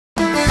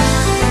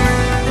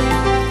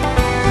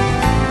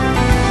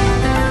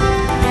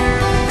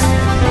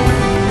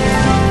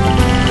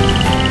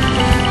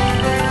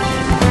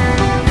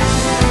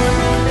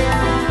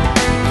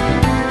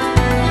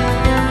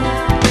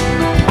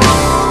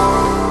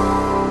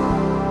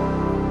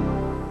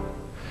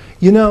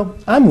You know,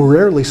 I'm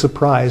rarely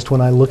surprised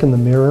when I look in the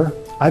mirror.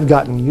 I've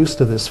gotten used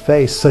to this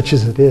face, such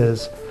as it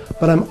is,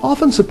 but I'm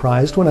often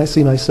surprised when I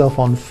see myself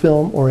on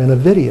film or in a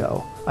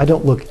video. I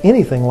don't look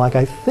anything like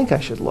I think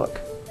I should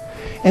look.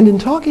 And in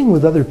talking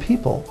with other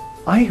people,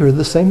 I hear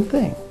the same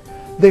thing.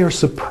 They are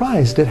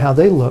surprised at how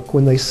they look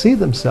when they see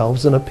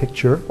themselves in a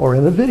picture or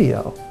in a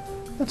video.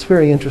 That's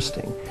very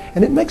interesting,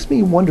 and it makes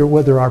me wonder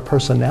whether our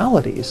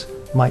personalities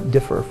might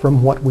differ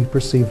from what we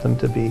perceive them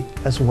to be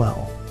as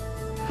well.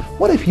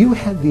 What if you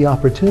had the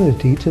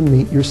opportunity to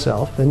meet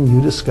yourself and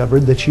you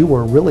discovered that you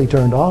were really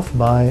turned off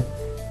by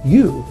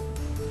you?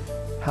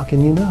 How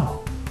can you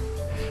know?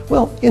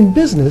 Well, in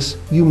business,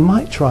 you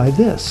might try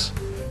this.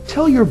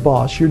 Tell your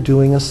boss you're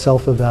doing a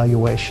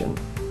self-evaluation.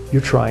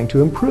 You're trying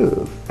to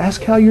improve.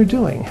 Ask how you're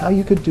doing, how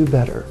you could do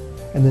better,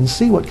 and then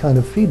see what kind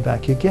of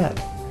feedback you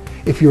get.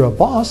 If you're a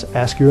boss,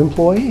 ask your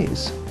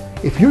employees.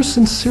 If you're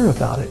sincere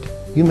about it,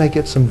 you may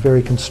get some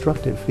very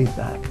constructive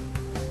feedback.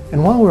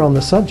 And while we're on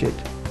the subject,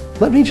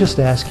 let me just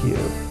ask you,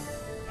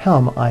 how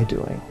am I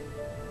doing?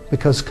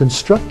 Because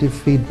constructive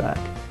feedback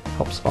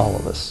helps all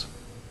of us.